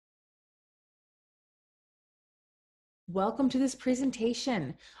Welcome to this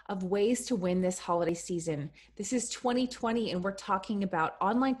presentation of ways to win this holiday season. This is 2020 and we're talking about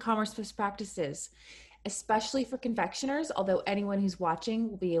online commerce best practices, especially for confectioners, although anyone who's watching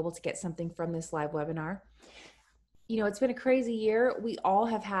will be able to get something from this live webinar. You know, it's been a crazy year. We all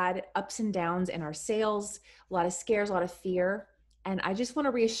have had ups and downs in our sales, a lot of scares, a lot of fear. And I just want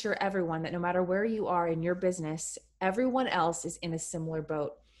to reassure everyone that no matter where you are in your business, everyone else is in a similar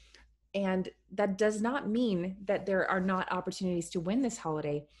boat. And that does not mean that there are not opportunities to win this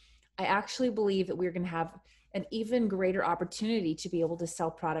holiday. I actually believe that we're going to have an even greater opportunity to be able to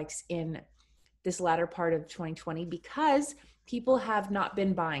sell products in this latter part of 2020 because people have not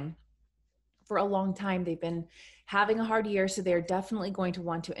been buying for a long time. They've been having a hard year, so they're definitely going to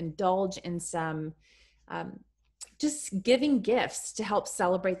want to indulge in some just giving gifts to help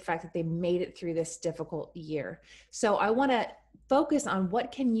celebrate the fact that they made it through this difficult year. So I want to focus on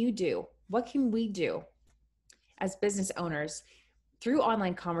what can you do? What can we do as business owners through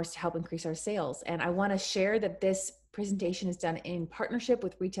online commerce to help increase our sales? And I want to share that this presentation is done in partnership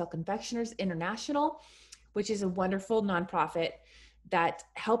with retailconfectionersinternational, which is a wonderful nonprofit that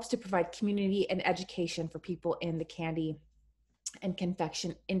helps to provide community and education for people in the candy and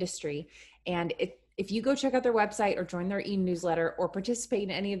confection industry. And if you go check out their website or join their e-newsletter or participate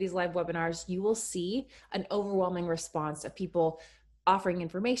in any of these live webinars, you will see an overwhelming response of people offering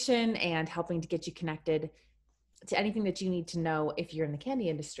information and helping to get you connected to anything that you need to know if you're in the candy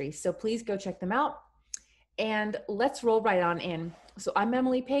industry. So please go check them out and let's roll right on in. So I'm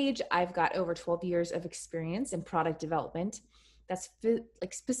Emily Page. I've got over 12 years of experience in product development. That's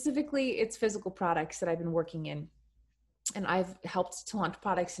specifically it's physical products that I've been working in. And I've helped to launch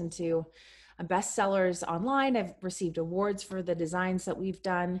products into bestsellers online. I've received awards for the designs that we've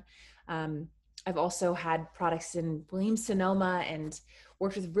done. I've also had products in Williams-Sonoma and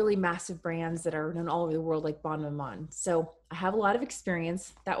worked with really massive brands that are known all over the world like Bon Maman. So I have a lot of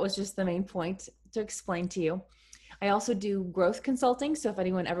experience. That was just the main point to explain to you. I also do growth consulting. So if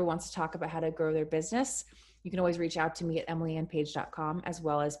anyone ever wants to talk about how to grow their business, you can always reach out to me at emilyannepage.com as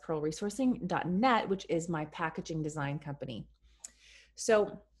well as pearlresourcing.net, which is my packaging design company.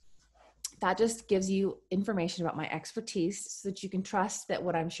 So that just gives you information about my expertise so that you can trust that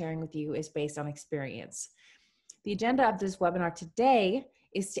what I'm sharing with you is based on experience. The agenda of this webinar today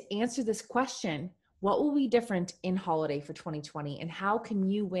is to answer this question: what will be different in holiday for 2020 and how can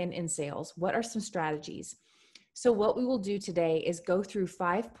you win in sales? What are some strategies? So what we will do today is go through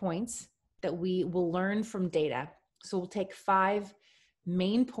 5 points that we will learn from data. So we'll take 5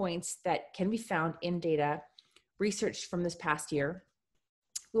 main points that can be found in data researched from this past year.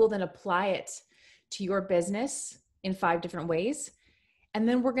 We will then apply it to your business in 5 different ways. And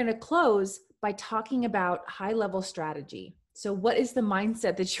then we're going to close by talking about high-level strategy. So what is the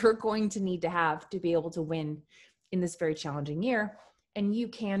mindset that you're going to need to have to be able to win in this very challenging year? And you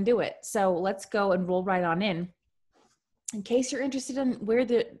can do it. So let's go and roll right on in. In case you're interested in where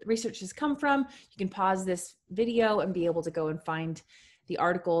the research has come from, you can pause this video and be able to go and find the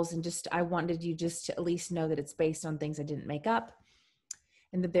articles. And I wanted you just to at least know that it's based on things I didn't make up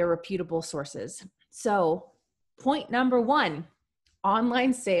and that they're reputable sources. So point number 1,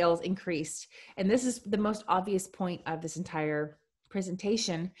 online sales increased. And this is the most obvious point of this entire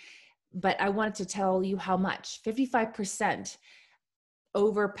presentation, but I wanted to tell you how much. 55%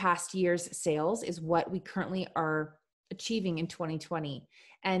 over past year's sales is what we currently are achieving in 2020.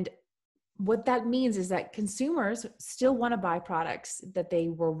 And what that means is that consumers still want to buy products that they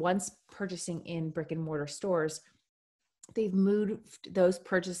were once purchasing in brick and mortar stores. They've moved those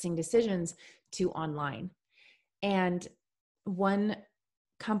purchasing decisions to online. And one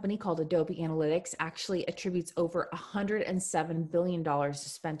company called Adobe Analytics actually attributes over $107 billion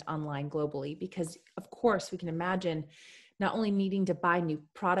spent online globally because, of course, we can imagine not only needing to buy new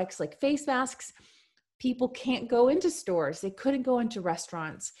products like face masks, people can't go into stores. They couldn't go into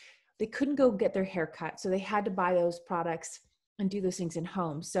restaurants. They couldn't go get their hair cut. So they had to buy those products and do those things in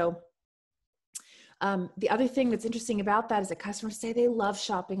home. So the other thing that's interesting about that is that customers say they love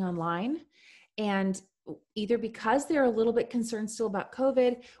shopping online, and either because they're a little bit concerned still about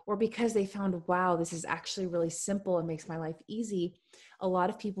COVID or because they found, wow, this is actually really simple and makes my life easy. A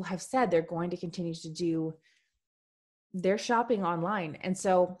lot of people have said they're going to continue to do their shopping online. And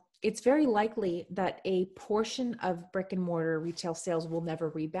so it's very likely that a portion of brick and mortar retail sales will never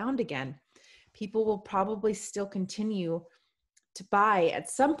rebound again. People will probably still continue to buy at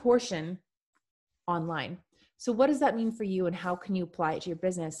some portion online. So what does that mean for you and how can you apply it to your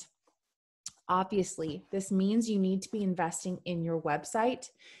business? Obviously, this means you need to be investing in your website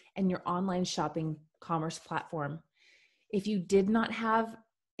and your online shopping commerce platform. If you did not have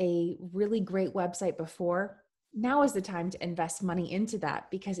a really great website before, now is the time to invest money into that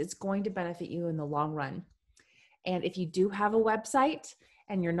because it's going to benefit you in the long run. And if you do have a website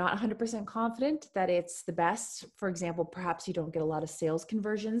and you're not 100% confident that it's the best, for example, perhaps you don't get a lot of sales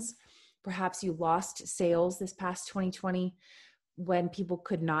conversions, perhaps you lost sales this past 2020 when people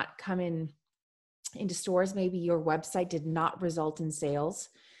could not come into stores, maybe your website did not result in sales.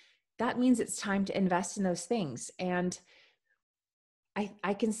 That means it's time to invest in those things. And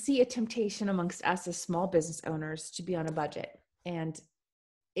I can see a temptation amongst us as small business owners to be on a budget. And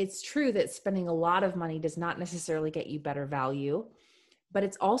it's true that spending a lot of money does not necessarily get you better value, but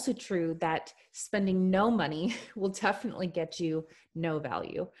it's also true that spending no money will definitely get you no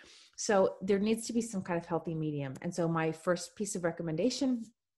value. So there needs to be some kind of healthy medium. And so my first piece of recommendation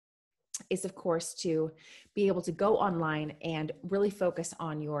is, of course, to be able to go online and really focus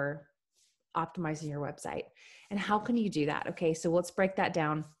on optimizing your website. And how can you do that? Okay, so let's break that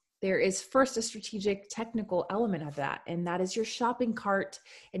down. There is first a strategic technical element of that, and that is your shopping cart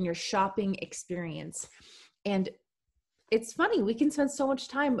and your shopping experience. And it's funny, we can spend so much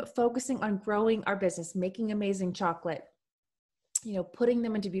time focusing on growing our business, making amazing chocolate, putting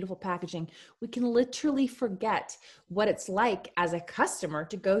them into beautiful packaging. We can literally forget what it's like as a customer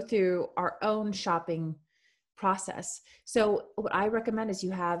to go through our own shopping process. So what I recommend is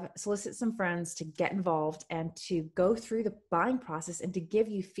you solicit some friends to get involved and to go through the buying process and to give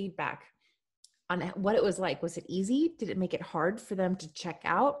you feedback on what it was like. Was it easy? Did it make it hard for them to check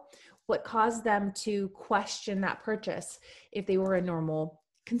out? What caused them to question that purchase if they were a normal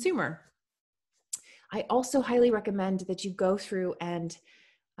consumer? I also highly recommend that you go through and,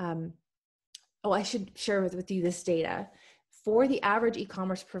 I should share with you this data. For the average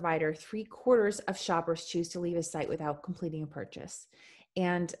e-commerce provider, 3/4 of shoppers choose to leave a site without completing a purchase.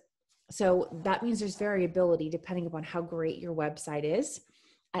 And so that means there's variability depending upon how great your website is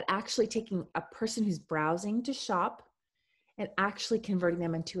at actually taking a person who's browsing to shop and actually converting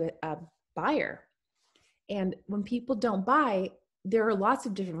them into a buyer. And when people don't buy, there are lots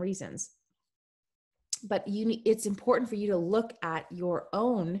of different reasons. But it's important for you to look at your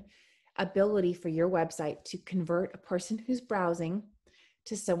own ability for your website to convert a person who's browsing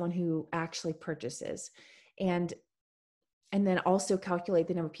to someone who actually purchases. And then also calculate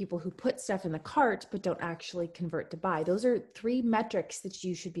the number of people who put stuff in the cart but don't actually convert to buy. Those are 3 metrics that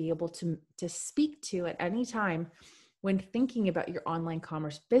you should be able to speak to at any time when thinking about your online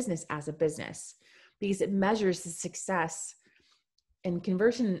commerce business as a business, because it measures the success and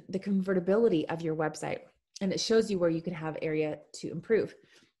the convertibility of your website. And it shows you where you can have area to improve.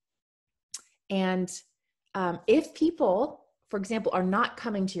 And if people, for example, are not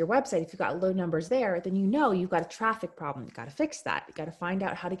coming to your website, if you've got low numbers there, then you've got a traffic problem. You've got to fix that. You've got to find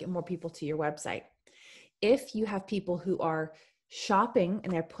out how to get more people to your website. If you have people who are shopping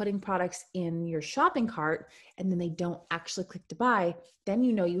and they're putting products in your shopping cart and then they don't actually click to buy, then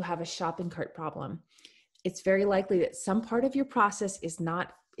you have a shopping cart problem. It's very likely that some part of your process is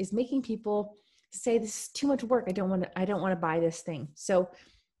making people say, this is too much work. I don't want to buy this thing. So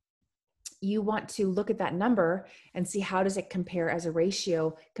you want to look at that number and see how does it compare as a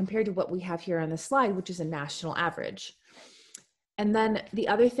ratio compared to what we have here on the slide, which is a national average. And then the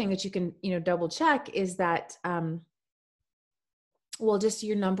other thing that you can, double check is that, just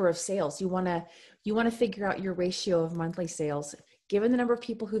your number of sales. You want to figure out your ratio of monthly sales, given the number of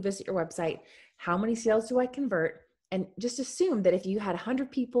people who visit your website. How many sales do I convert? And just assume that if you had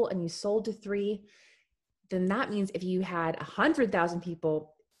 100 people and you sold to 3, then that means if you had 100,000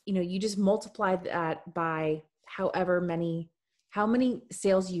 people, you just multiply that by how many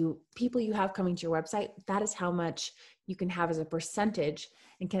people you have coming to your website. That is how much you can have as a percentage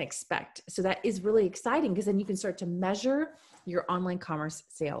and can expect. So that is really exciting because then you can start to measure your online commerce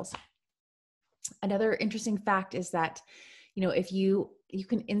sales. Another interesting fact is that, if you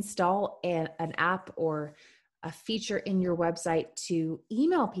can install an app or a feature in your website to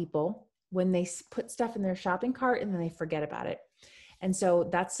email people when they put stuff in their shopping cart and then they forget about it. And so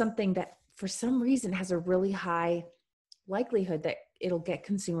that's something that for some reason has a really high likelihood that it'll get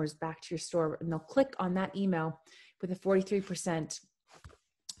consumers back to your store and they'll click on that email with a 43%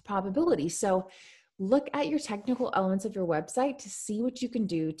 probability. So look at your technical elements of your website to see what you can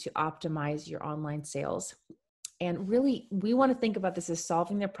do to optimize your online sales. And really, we want to think about this as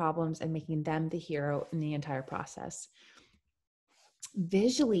solving their problems and making them the hero in the entire process.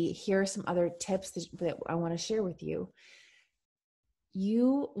 Visually, here are some other tips that I want to share with you.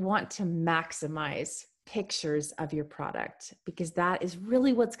 You want to maximize pictures of your product because that is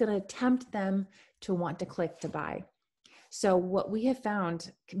really what's going to tempt them to want to click to buy. So what we have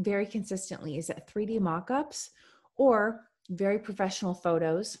found very consistently is that 3D mock-ups or very professional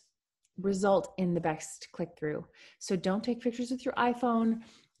photos result in the best click-through. So don't take pictures with your iPhone,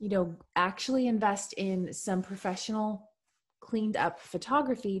 actually invest in some professional cleaned up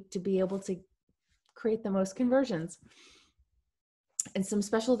photography to be able to create the most conversions. And some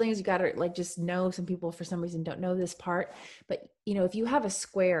special things you got to just know. Some people for some reason don't know this part, but if you have a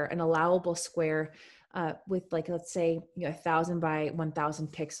square, an allowable square with let's say 1,000 by 1,000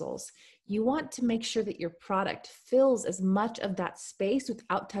 pixels, you want to make sure that your product fills as much of that space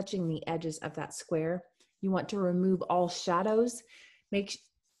without touching the edges of that square. You want to remove all shadows. Make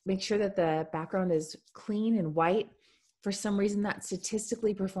sure that the background is clean and white. For some reason, that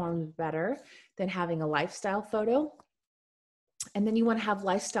statistically performs better than having a lifestyle photo. And then you want to have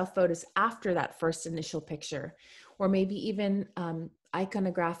lifestyle photos after that first initial picture, or maybe even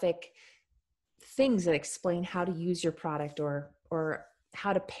iconographic things that explain how to use your product or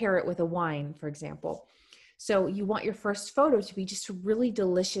how to pair it with a wine, for example. So you want your first photo to be just a really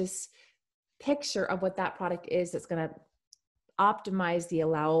delicious picture of what that product is that's going to optimize the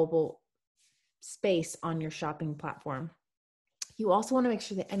allowable space on your shopping platform. You also want to make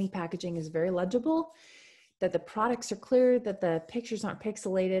sure that any packaging is very legible, that the products are clear, that the pictures aren't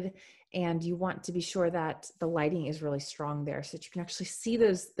pixelated, and you want to be sure that the lighting is really strong there so that you can actually see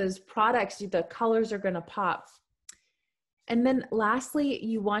those products. The colors are going to pop. And then lastly,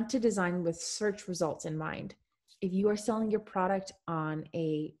 you want to design with search results in mind. If you are selling your product on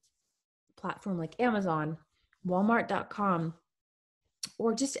a platform like Amazon, Walmart.com,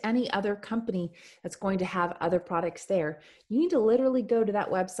 or just any other company that's going to have other products there, you need to literally go to that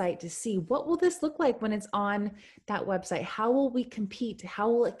website to see what will this look like when it's on that website? How will we compete? How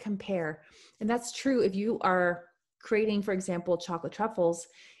will it compare? And that's true if you are creating, for example, chocolate truffles,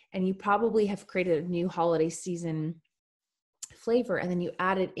 and you probably have created a new holiday season flavor, and then you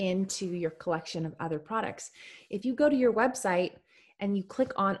add it into your collection of other products. If you go to your website and you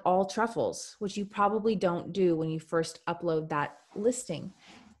click on all truffles, which you probably don't do when you first upload that listing,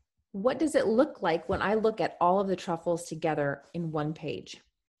 what does it look like when I look at all of the truffles together in one page?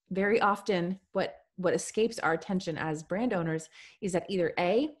 Very often, what escapes our attention as brand owners is that either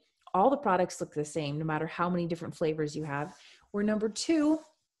A, all the products look the same, no matter how many different flavors you have, or number two,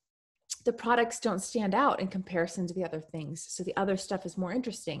 the products don't stand out in comparison to the other things. So the other stuff is more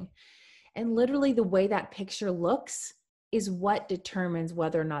interesting. And literally the way that picture looks is what determines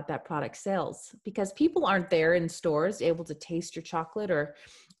whether or not that product sells, because people aren't there in stores able to taste your chocolate or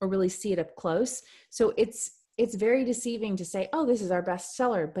really see it up close. So it's very deceiving to say, oh, this is our best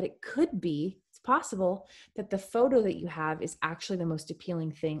seller, but it's possible that the photo that you have is actually the most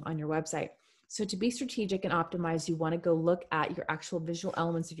appealing thing on your website. So to be strategic and optimized, you want to go look at your actual visual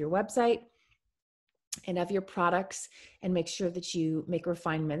elements of your website and of your products and make sure that you make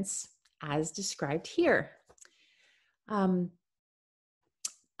refinements as described here.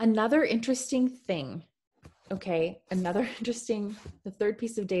 Another interesting thing, the third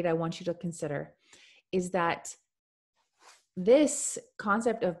piece of data I want you to consider is that this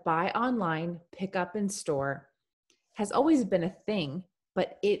concept of buy online, pick up in store has always been a thing,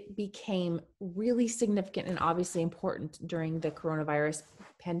 but it became really significant and obviously important during the coronavirus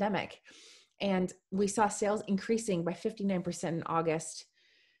pandemic. And we saw sales increasing by 59% in August,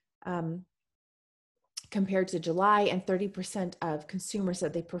 compared to July, and 30% of consumers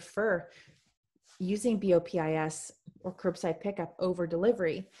said they prefer using BOPIS or curbside pickup over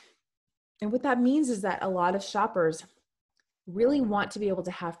delivery. And what that means is that a lot of shoppers really want to be able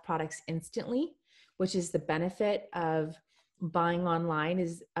to have products instantly, which is the benefit of buying online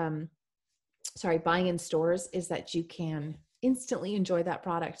buying in stores, is that you can instantly enjoy that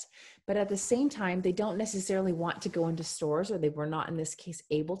product. But at the same time, they don't necessarily want to go into stores, or they were not in this case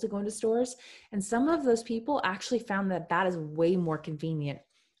able to go into stores. And some of those people actually found that is way more convenient.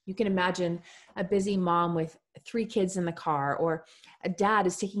 You can imagine a busy mom with 3 kids in the car, or a dad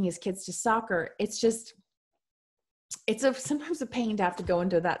is taking his kids to soccer. It's sometimes a pain to have to go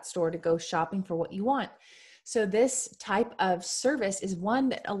into that store to go shopping for what you want. So this type of service is one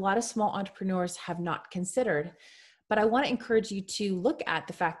that a lot of small entrepreneurs have not considered. But I want to encourage you to look at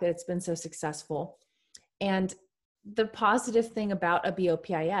the fact that it's been so successful. And the positive thing about a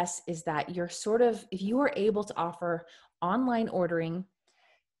BOPIS is that if you are able to offer online ordering,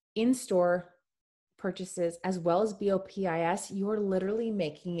 in-store purchases, as well as BOPIS, you are literally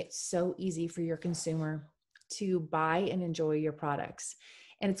making it so easy for your consumer to buy and enjoy your products.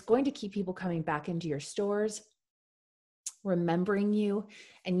 And it's going to keep people coming back into your stores, remembering you,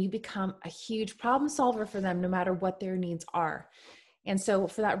 and you become a huge problem solver for them no matter what their needs are. And so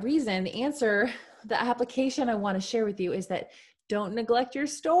for that reason, the application I want to share with you is that don't neglect your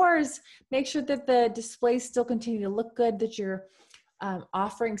stores. Make sure that the displays still continue to look good, that your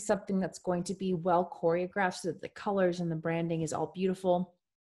offering something that's going to be well choreographed so that the colors and the branding is all beautiful.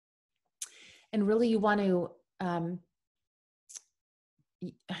 And really you want to, I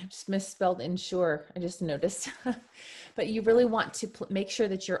just misspelled ensure, I just noticed, but you really want to make sure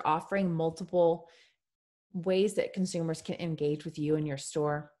that you're offering multiple ways that consumers can engage with you in your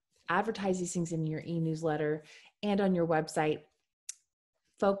store. Advertise these things in your e-newsletter and on your website.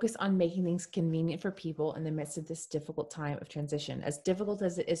 Focus on making things convenient for people in the midst of this difficult time of transition. As difficult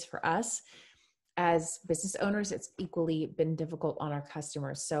as it is for us as business owners, it's equally been difficult on our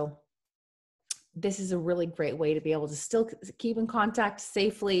customers. So this is a really great way to be able to still keep in contact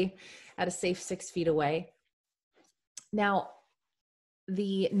safely at a safe 6 feet away. Now,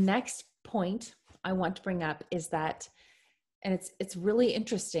 the next point I want to bring up is that, and it's really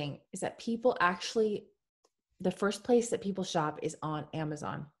interesting, is that people actually, the first place that people shop is on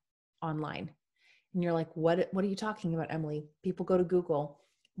Amazon online. And you're like, what are you talking about, Emily? People go to Google.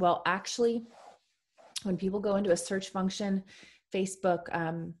 Well, actually, when people go into a search function, Facebook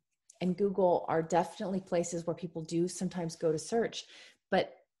and Google are definitely places where people do sometimes go to search,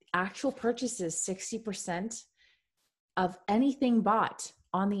 but actual purchases, 60% of anything bought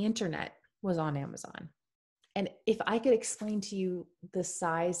on the internet was on Amazon. And if I could explain to you the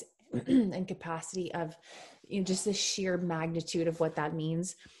size and capacity of, just the sheer magnitude of what that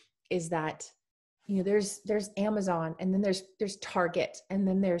means, is that, there's Amazon, and then there's Target, and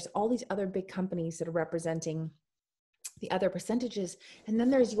then there's all these other big companies that are representing the other percentages. And then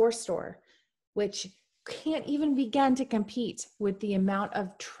there's your store, which can't even begin to compete with the amount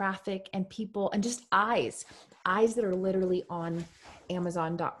of traffic and people and just eyes that are literally on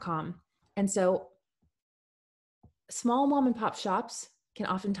Amazon.com. And so small mom and pop shops can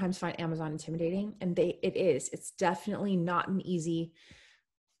oftentimes find Amazon intimidating, and it's definitely not an easy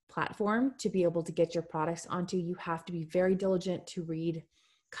platform to be able to get your products onto. You have to be very diligent to read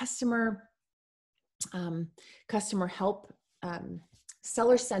customer help,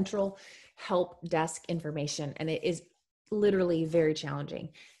 seller central help desk information. And it is literally very challenging,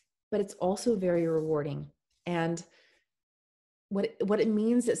 but it's also very rewarding. And what it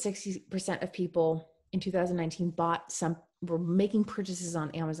means that 60% of people in 2019 were making purchases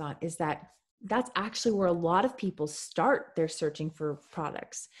on Amazon is that's actually where a lot of people start their searching for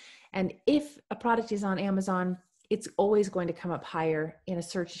products. And if a product is on Amazon, it's always going to come up higher in a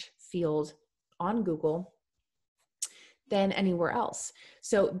search field on Google than anywhere else.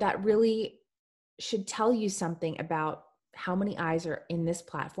 So that really should tell you something about how many eyes are in this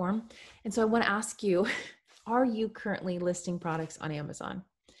platform. And so I want to ask you, are you currently listing products on Amazon?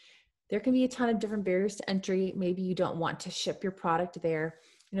 There can be a ton of different barriers to entry. Maybe you don't want to ship your product there.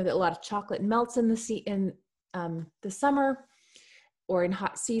 That a lot of chocolate melts in the summer or in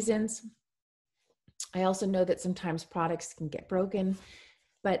hot seasons. I also know that sometimes products can get broken,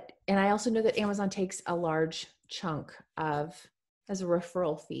 and I also know that Amazon takes a large chunk as a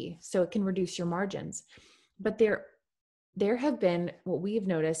referral fee, so it can reduce your margins. But there have been, what we have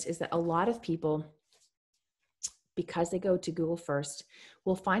noticed is that a lot of people, because they go to Google first,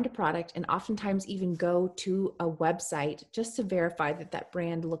 will find a product and oftentimes even go to a website just to verify that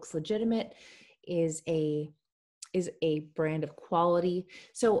brand looks legitimate, is a brand of quality.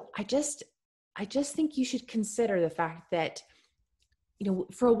 So I just think you should consider the fact that,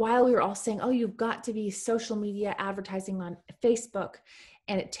 for a while we were all saying, oh, you've got to be social media advertising on Facebook.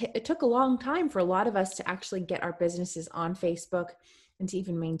 And it took a long time for a lot of us to actually get our businesses on Facebook and to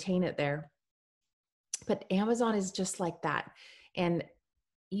even maintain it there. But Amazon is just like that. And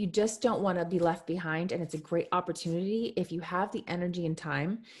you just don't want to be left behind. And it's a great opportunity if you have the energy and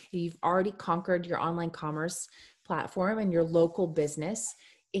time. You've already conquered your online commerce platform and your local business.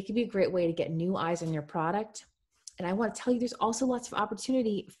 It can be a great way to get new eyes on your product. And I want to tell you, there's also lots of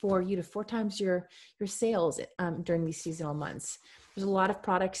opportunity for you to 4 times your sales during these seasonal months. There's a lot of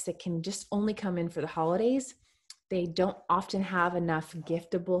products that can just only come in for the holidays. They don't often have enough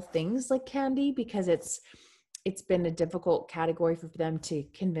giftable things like candy because it's been a difficult category for them to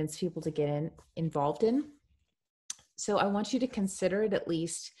convince people to get involved in. So I want you to consider it at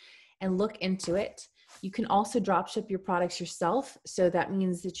least and look into it. You can also drop ship your products yourself. So that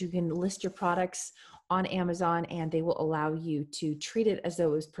means that you can list your products on Amazon and they will allow you to treat it as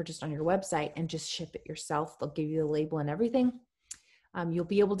though it was purchased on your website and just ship it yourself. They'll give you the label and everything. You'll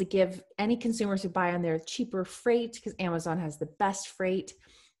be able to give any consumers who buy on there cheaper freight because Amazon has the best freight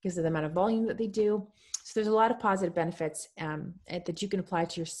because of the amount of volume that they do. So there's a lot of positive benefits that you can apply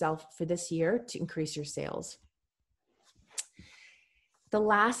to yourself for this year to increase your sales. The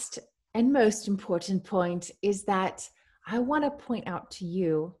last and most important point is that I want to point out to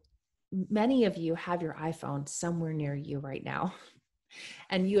you, many of you have your iPhone somewhere near you right now.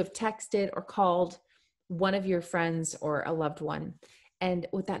 and you have texted or called one of your friends or a loved one. And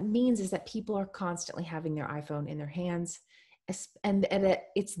what that means is that people are constantly having their iPhone in their hands, and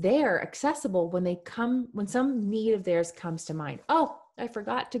it's there accessible when some need of theirs comes to mind. Oh, I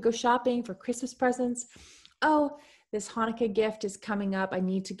forgot to go shopping for Christmas presents. Oh, this Hanukkah gift is coming up.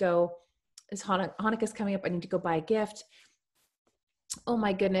 Hanukkah's coming up. I need to go buy a gift. Oh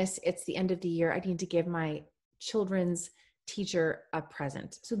my goodness, it's the end of the year. I need to give my children's teacher a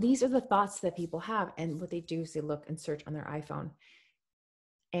present. So these are the thoughts that people have. And what they do is they look and search on their iPhone.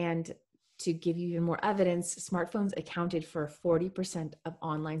 And to give you even more evidence, smartphones accounted for 40% of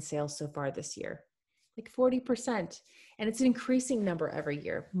online sales so far this year. Like 40%. And it's an increasing number every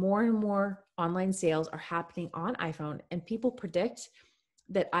year. More and more online sales are happening on iPhone, and people predict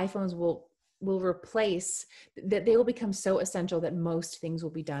that iPhones will replace, that they will become so essential that most things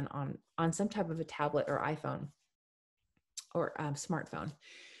will be done on some type of a tablet or iPhone or smartphone.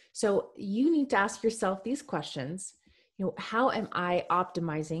 So you need to ask yourself these questions. How am I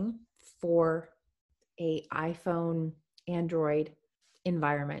optimizing for a iPhone, Android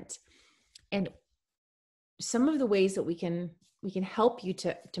environment? And some of the ways that we can help you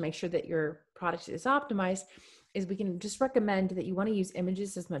to make sure that your product is optimized is we can just recommend that you want to use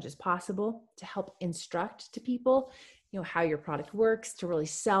images as much as possible to help instruct to people, how your product works, to really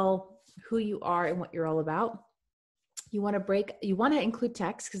sell who you are and what you're all about. You want to include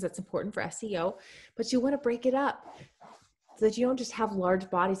text because that's important for SEO, but you want to break it up so that you don't just have large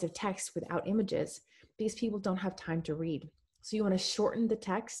bodies of text without images, because people don't have time to read. So you want to shorten the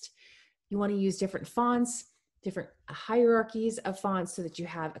text. You want to use different fonts, different hierarchies of fonts so that you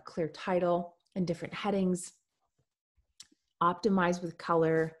have a clear title and different headings, optimize with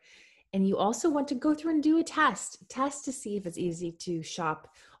color. And you also want to go through and do a test to see if it's easy to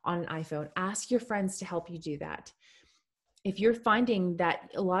shop on an iPhone. Ask your friends to help you do that. If you're finding that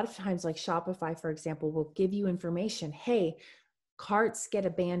a lot of times, like Shopify, for example, will give you information, hey, carts get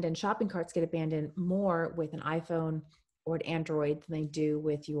abandoned, shopping carts get abandoned more with an iPhone or an Android than they do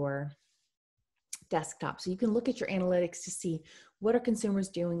with your desktop. So you can look at your analytics to see what are consumers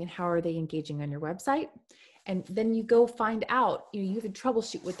doing and how are they engaging on your website. And then you go find out, you can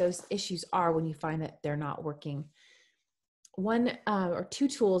troubleshoot what those issues are when you find that they're not working. One or two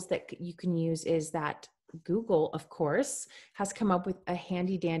tools that you can use is that Google, of course, has come up with a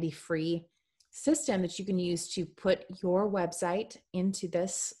handy dandy free system that you can use to put your website into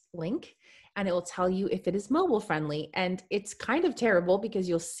this link, and it will tell you if it is mobile friendly. And it's kind of terrible because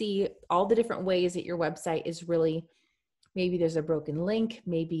you'll see all the different ways that your website is really, maybe there's a broken link,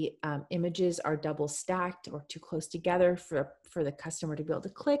 maybe images are double stacked or too close together for the customer to be able to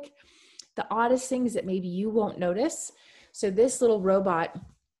click. The oddest thing is that maybe you won't notice. So this little robot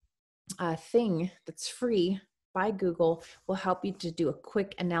thing that's free by Google will help you to do a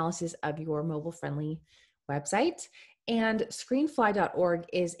quick analysis of your mobile friendly website. And screenfly.org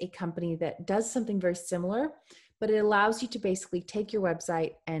is a company that does something very similar, but it allows you to basically take your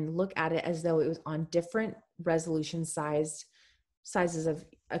website and look at it as though it was on different resolution sizes of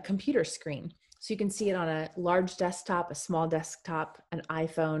a computer screen. So you can see it on a large desktop, a small desktop, an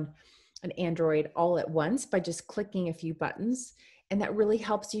iPhone, an Android, all at once by just clicking a few buttons. And that really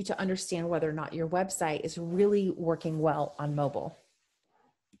helps you to understand whether or not your website is really working well on mobile.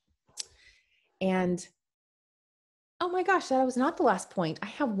 And oh my gosh, that was not the last point. I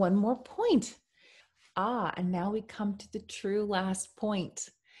have one more point. And now we come to the true last point.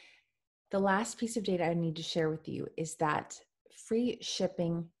 The last piece of data I need to share with you is that free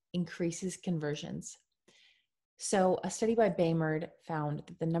shipping increases conversions. So a study by Baymard found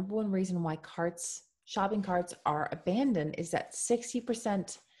that the number one reason why shopping carts are abandoned is that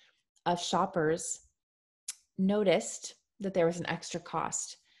 60% of shoppers noticed that there was an extra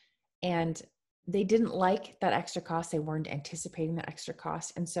cost, and they didn't like that extra cost. They weren't anticipating that extra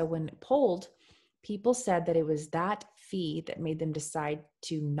cost. And so when polled, people said that it was that fee that made them decide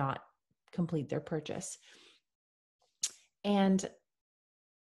to not complete their purchase. And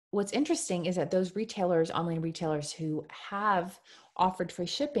what's interesting is that those online retailers who have offered free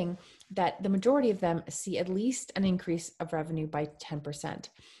shipping, that the majority of them see at least an increase of revenue by 10%.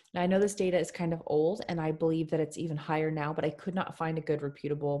 Now, I know this data is kind of old, and I believe that it's even higher now, but I could not find a good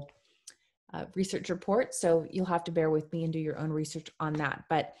reputable research report. So you'll have to bear with me and do your own research on that.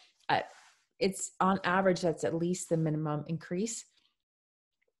 But it's on average, that's at least the minimum increase.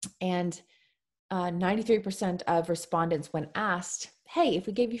 And 93% of respondents, when asked, hey, if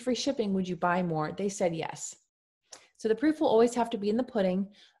we gave you free shipping, would you buy more? They said yes. So the proof will always have to be in the pudding,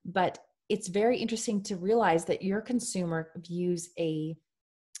 but it's very interesting to realize that your consumer views a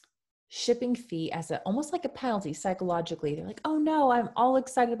shipping fee as almost like a penalty psychologically. They're like, oh no, I'm all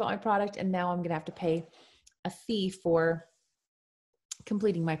excited about my product and now I'm going to have to pay a fee for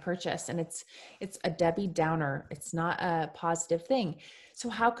completing my purchase. And it's a Debbie Downer. It's not a positive thing. So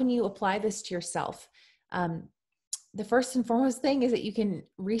how can you apply this to yourself? The first and foremost thing is that you can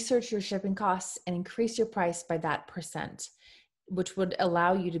research your shipping costs and increase your price by that percent, which would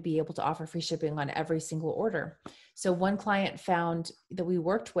allow you to be able to offer free shipping on every single order. So one client that we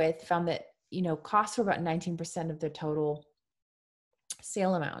worked with found that, costs were about 19% of their total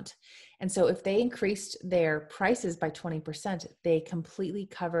sale amount. And so if they increased their prices by 20%, they completely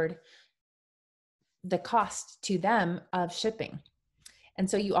covered the cost to them of shipping. And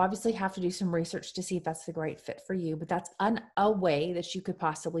so you obviously have to do some research to see if that's the right fit for you, but that's a way that you could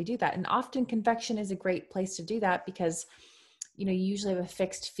possibly do that. And often confection is a great place to do that because, you usually have a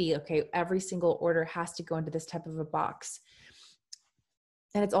fixed fee. Okay, every single order has to go into this type of a box.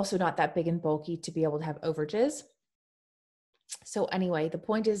 And it's also not that big and bulky to be able to have overages. So anyway, the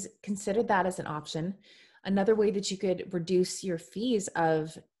point is, consider that as an option. Another way that you could reduce your fees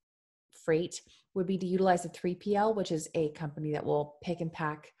of freight would be to utilize a 3PL, which is a company that will pick and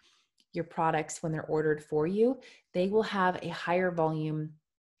pack your products when they're ordered for you. They will have a higher volume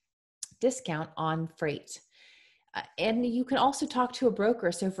discount on freight. And you can also talk to a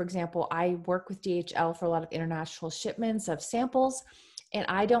broker. So for example, I work with DHL for a lot of international shipments of samples, and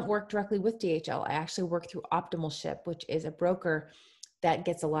I don't work directly with DHL. I actually work through Optimal Ship, which is a broker that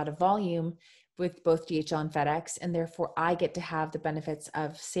gets a lot of volume with both DHL and FedEx. And therefore I get to have the benefits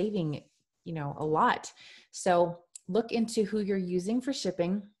of saving, a lot. So look into who you're using for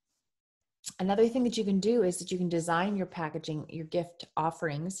shipping. Another thing that you can do is that you can design your packaging, your gift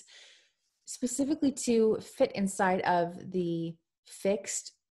offerings, specifically to fit inside of the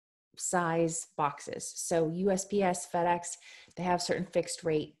fixed size boxes. So USPS, FedEx, they have certain fixed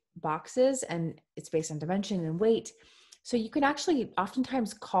rate boxes and it's based on dimension and weight. So you can actually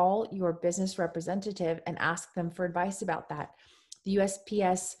oftentimes call your business representative and ask them for advice about that. The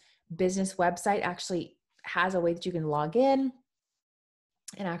USPS business website actually has a way that you can log in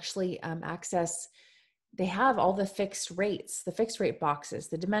and actually access. They have all the fixed rates, the fixed rate boxes,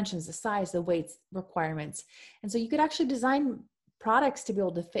 the dimensions, the size, the weights requirements. And so you could actually design products to be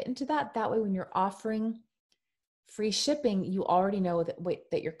able to fit into that. That way, when you're offering free shipping, you already know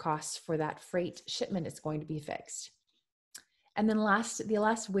that your costs for that freight shipment is going to be fixed. And then the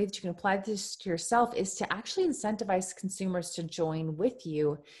last way that you can apply this to yourself is to actually incentivize consumers to join with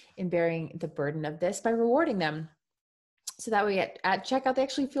you in bearing the burden of this by rewarding them. So that way at checkout, they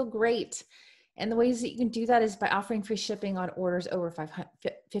actually feel great. And the ways that you can do that is by offering free shipping on orders over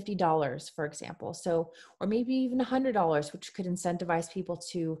 $50, for example. So, or maybe even $100, which could incentivize people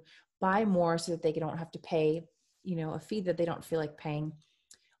to buy more so that they don't have to pay, a fee that they don't feel like paying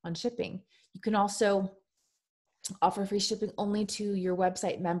on shipping. You can also offer free shipping only to your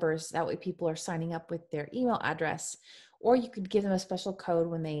website members. That way people are signing up with their email address, or you could give them a special code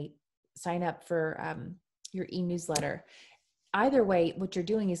when they sign up for your e-newsletter. Either way, what you're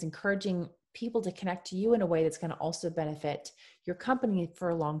doing is encouraging people to connect to you in a way that's going to also benefit your company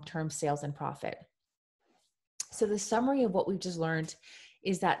for long-term sales and profit. So the summary of what we've just learned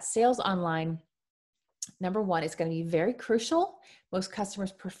is that sales online, number one, is going to be very crucial. Most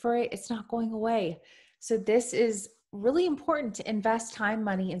customers prefer it. It's not going away. So this is really important to invest time,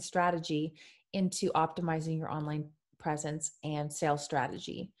 money, and strategy into optimizing your online presence and sales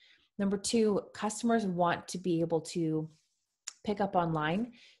strategy. Number two, customers want to be able to pick up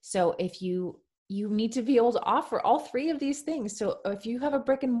online. So if you need to be able to offer all three of these things. So if you have a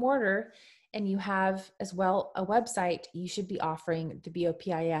brick and mortar and you have as well a website, you should be offering the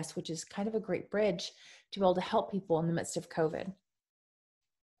BOPIS, which is kind of a great bridge to be able to help people in the midst of COVID.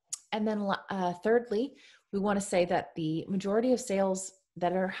 And then thirdly, we want to say that the majority of sales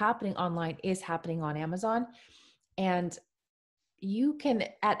that are happening online is happening on Amazon. And you can,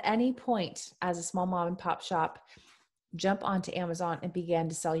 at any point as a small mom and pop shop, jump onto Amazon and begin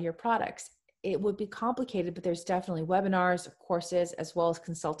to sell your products. It would be complicated, but there's definitely webinars, courses, as well as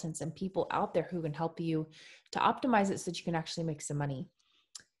consultants and people out there who can help you to optimize it so that you can actually make some money.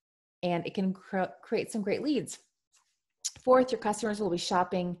 And it can create some great leads. Fourth, your customers will be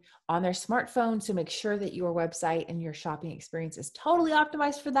shopping on their smartphone, so make sure that your website and your shopping experience is totally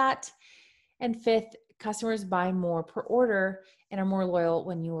optimized for that. And fifth, customers buy more per order and are more loyal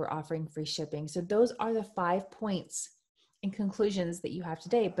when you are offering free shipping. So those are the 5 points and conclusions that you have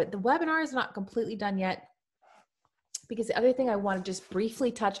today. But the webinar is not completely done yet, because the other thing I want to just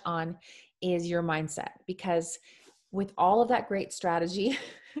briefly touch on is your mindset, because with all of that great strategy,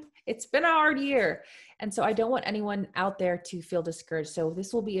 it's been a hard year. And so I don't want anyone out there to feel discouraged. So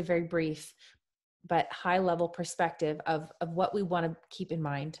this will be a very brief but high level perspective of what we want to keep in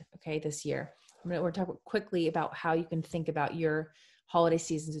mind, okay, this year. We're talking quickly about how you can think about your holiday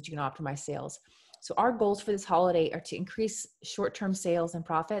seasons that you can optimize sales. So our goals for this holiday are to increase short-term sales and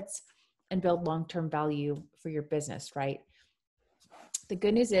profits and build long-term value for your business, right? The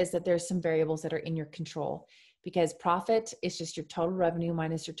good news is that there's some variables that are in your control, because profit is just your total revenue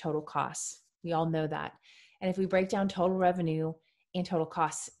minus your total costs. We all know that. And if we break down total revenue and total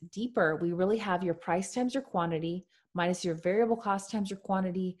costs deeper, we really have your price times your quantity minus your variable cost times your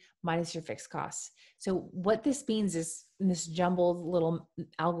quantity minus your fixed costs. So what this means is, in this jumbled little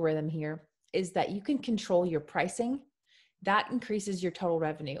algorithm here, is that you can control your pricing. That increases your total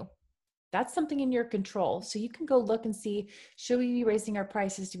revenue. That's something in your control. So you can go look and see, should we be raising our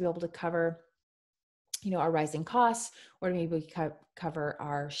prices to be able to cover, our rising costs, or maybe we cover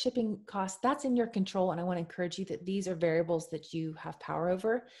our shipping costs? That's in your control. And I want to encourage you that these are variables that you have power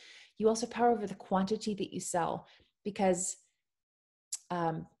over. You also have power over the quantity that you sell, because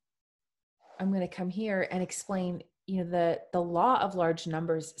I'm going to come here and explain, the law of large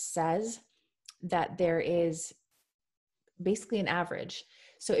numbers says that there is basically an average.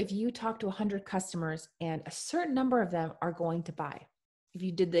 So if you talk to 100 customers and a certain number of them are going to buy, if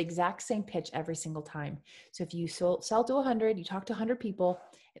you did the exact same pitch every single time. So if you sell to 100, you talk to 100 people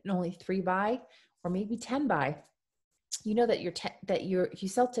and only 3 buy, or maybe 10 buy, you know that if you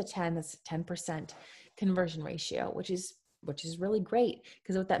sell to 10, that's a 10% conversion ratio, which is really great.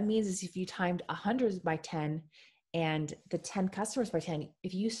 Because what that means is, if you timed 100 by 10 and the 10 customers by 10,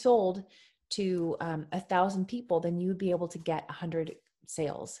 if you sold to 1,000 people, then you would be able to get 100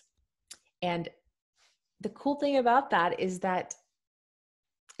 sales. And the cool thing about that is that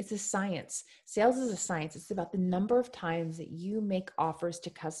it's a science. Sales is a science. It's about the number of times that you make offers to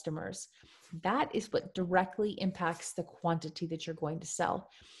customers. That is what directly impacts the quantity that you're going to sell.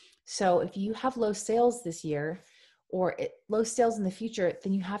 So if you have low sales this year, or low sales in the future,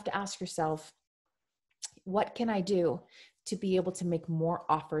 then you have to ask yourself, what can I do to be able to make more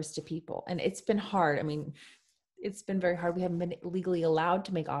offers to people? And it's been hard. I mean, it's been very hard. We haven't been legally allowed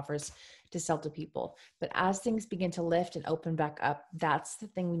to make offers to sell to people. But as things begin to lift and open back up, that's the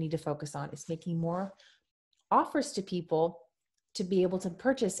thing we need to focus on, is making more offers to people to be able to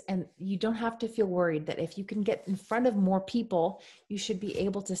purchase. And you don't have to feel worried that if you can get in front of more people, you should be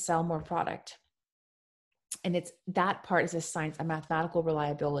able to sell more product. And that part is a science, a mathematical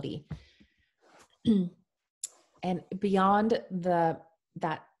reliability. And beyond the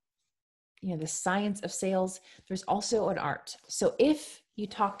science of sales, there's also an art. So if you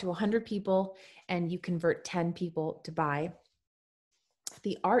talk to 100 people and you convert 10 people to buy,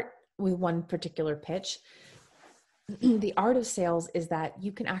 the art with one particular pitch, the art of sales is that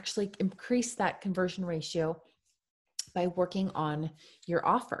you can actually increase that conversion ratio by working on your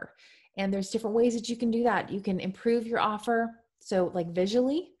offer. And there's different ways that you can do that. You can improve your offer, so like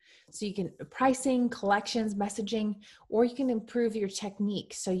visually. So you can pricing, collections, messaging, or you can improve your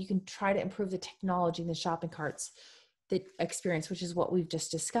technique. So you can try to improve the technology in the shopping carts, the experience, which is what we've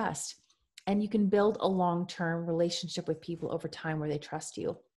just discussed. And you can build a long-term relationship with people over time where they trust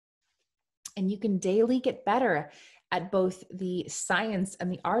you. And you can daily get better at both the science and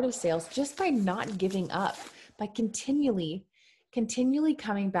the art of sales just by not giving up, by continually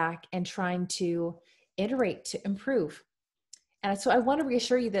coming back and trying to iterate to improve. And so I want to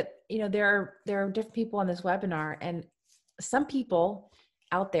reassure you that, there are different people on this webinar, and some people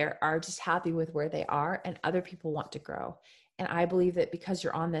out there are just happy with where they are, and other people want to grow. And I believe that because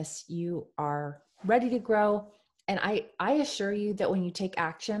you're on this, you are ready to grow. And I assure you that when you take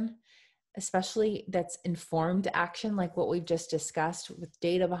action, especially that's informed action, like what we've just discussed with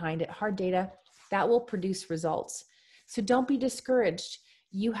data behind it, hard data, that will produce results. So don't be discouraged.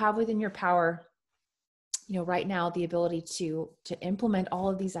 You have within your power, right now, the ability to implement all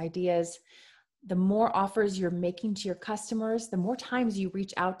of these ideas. The more offers you're making to your customers, the more times you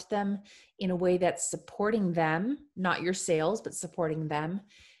reach out to them in a way that's supporting them, not your sales, but supporting them,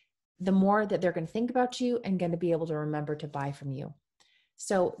 the more that they're going to think about you and going to be able to remember to buy from you.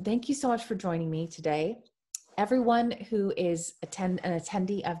 So thank you so much for joining me today. Everyone who is an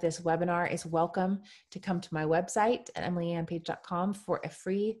attendee of this webinar is welcome to come to my website at emilyannepage.com for a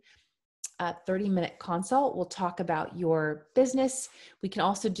free 30-minute consult. We'll talk about your business. We can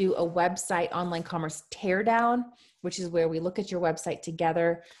also do a website online commerce teardown, which is where we look at your website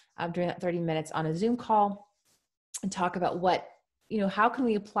together during that 30 minutes on a Zoom call and talk about how can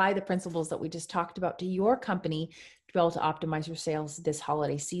we apply the principles that we just talked about to your company to be able to optimize your sales this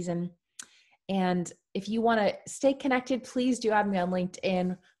holiday season. And if you want to stay connected, please do add me on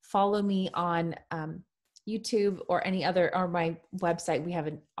LinkedIn. Follow me on YouTube, or any other, or my website, we have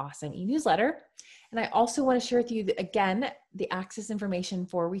an awesome e-newsletter. And I also want to share with you, again, the access information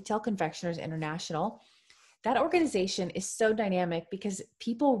for Retail Confectioners International. That organization is so dynamic because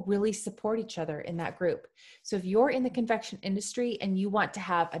people really support each other in that group. So if you're in the confection industry and you want to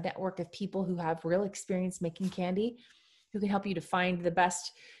have a network of people who have real experience making candy, who can help you to find the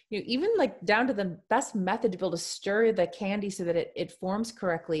best, even like down to the best method to be able to stir the candy so that it forms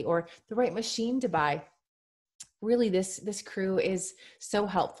correctly, or the right machine to buy. Really, this crew is so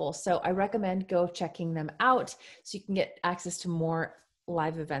helpful. So I recommend go checking them out so you can get access to more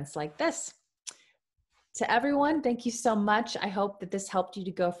live events like this. To everyone, thank you so much. I hope that this helped you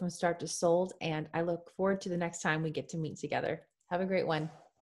to go from start to sold, and I look forward to the next time we get to meet together. Have a great one.